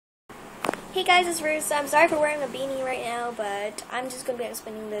Hey guys, it's Ruth. I'm sorry for wearing a beanie right now, but I'm just going to be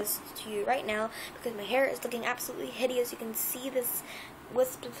explaining this to you right now because my hair is looking absolutely hideous. You can see this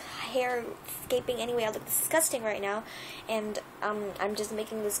wisp of hair escaping anyway. I look disgusting right now, and I'm just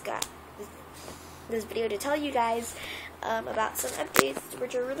making this video to tell you guys about some updates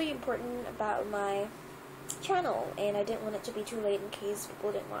which are really important about my channel, and I didn't want it to be too late in case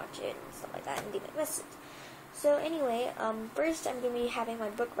people didn't watch it and stuff like that and they might miss it. So anyway, first I'm going to be having my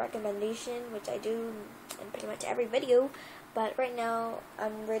book recommendation, which I do in pretty much every video, but right now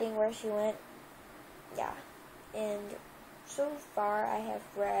I'm reading Where She Went. Yeah, and so far I have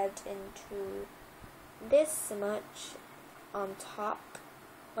read into this much on top,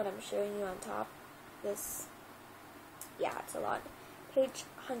 what I'm showing you on top, this, yeah, it's a lot, page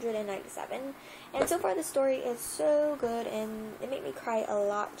 197, and so far the story is so good, and it made me cry a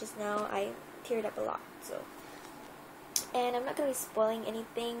lot just now. I teared up a lot, so. And I'm not going to be spoiling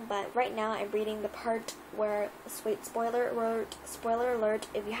anything, but right now I'm reading the part where, wait, spoiler alert,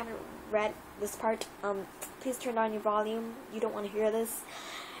 if you haven't read this part, please turn down your volume, you don't want to hear this.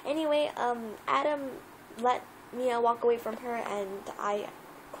 Anyway, Adam let Mia walk away from her, and I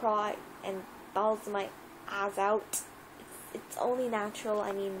cried and bawled my eyes out. It's only natural,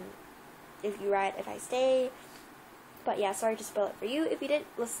 I mean, if I stay, but yeah, sorry to spoil it for you if you didn't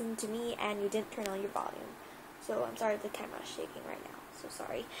listen to me and you didn't turn on your volume. So I'm sorry the camera is shaking right now. So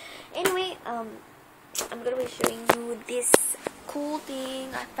sorry. Anyway, I'm gonna be showing you this cool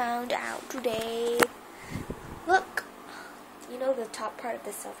thing I found out today. Look, you know the top part of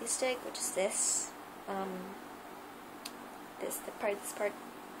the selfie stick, which is this. This part.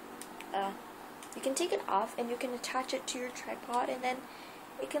 You can take it off and you can attach it to your tripod, and then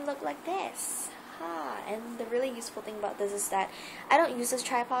it can look like this. And the really useful thing about this is that I don't use this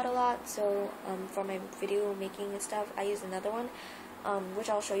tripod a lot, so for my video making and stuff, I use another one, which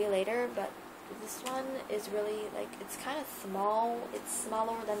I'll show you later, but this one is really, like, it's kind of small, it's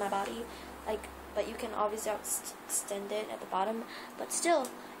smaller than my body, like, but you can obviously extend it at the bottom, but still,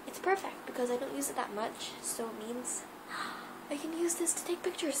 it's perfect, because I don't use it that much, so it means I can use this to take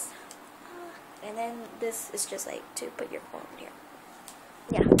pictures, and then this is just, like, to put your phone here,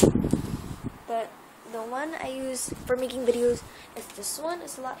 yeah. But the one I use for making videos is this one.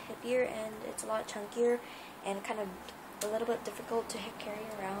 It's a lot heavier and it's a lot chunkier and kind of a little bit difficult to carry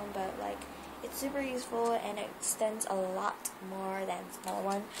around, but like it's super useful and it extends a lot more than the smaller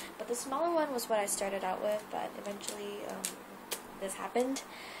one. But the smaller one was what I started out with, but eventually this happened.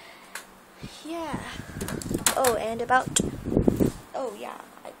 Yeah. Oh, and I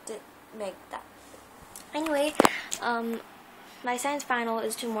did make that. Anyway, my science final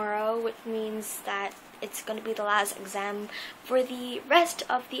is tomorrow, which means that it's going to be the last exam for the rest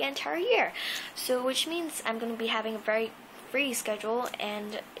of the entire year. So, which means I'm going to be having a very free schedule,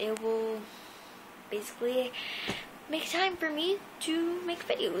 and it will basically make time for me to make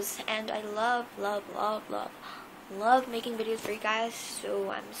videos. And I love making videos for you guys, so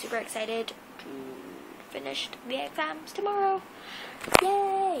I'm super excited to finish the exams tomorrow.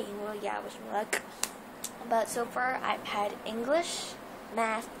 Yay! Well, yeah, wish me luck. But so far, I've had English,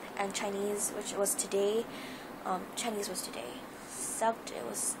 math, and Chinese, which was today. Chinese was today. Sucked. It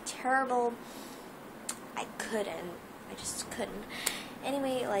was terrible. I just couldn't.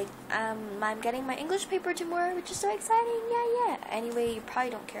 Anyway, like, I'm getting my English paper tomorrow, which is so exciting. Yeah. Anyway, you probably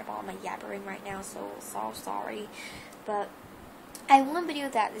don't care about my yabbering right now, so sorry. But I have one video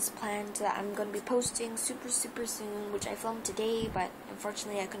that is planned that I'm going to be posting super soon, which I filmed today, but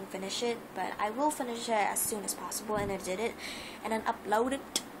unfortunately I couldn't finish it, but I will finish it as soon as possible, and I did it, and then upload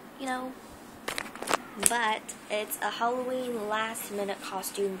it, you know. But it's a Halloween last minute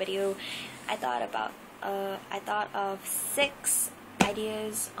costume video. I thought of 6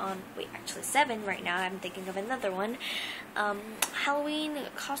 ideas on, actually 7 right now. I'm thinking of another one. Halloween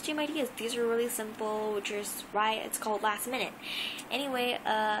costume ideas. These are really simple, which is right, it's called Last Minute. Anyway,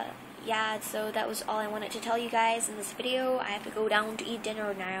 yeah, so that was all I wanted to tell you guys in this video. I have to go down to eat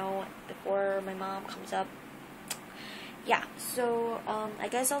dinner now before my mom comes up. Yeah, so, I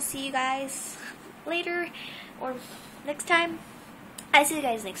guess I'll see you guys later, or next time. I see you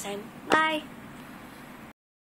guys next time. Bye!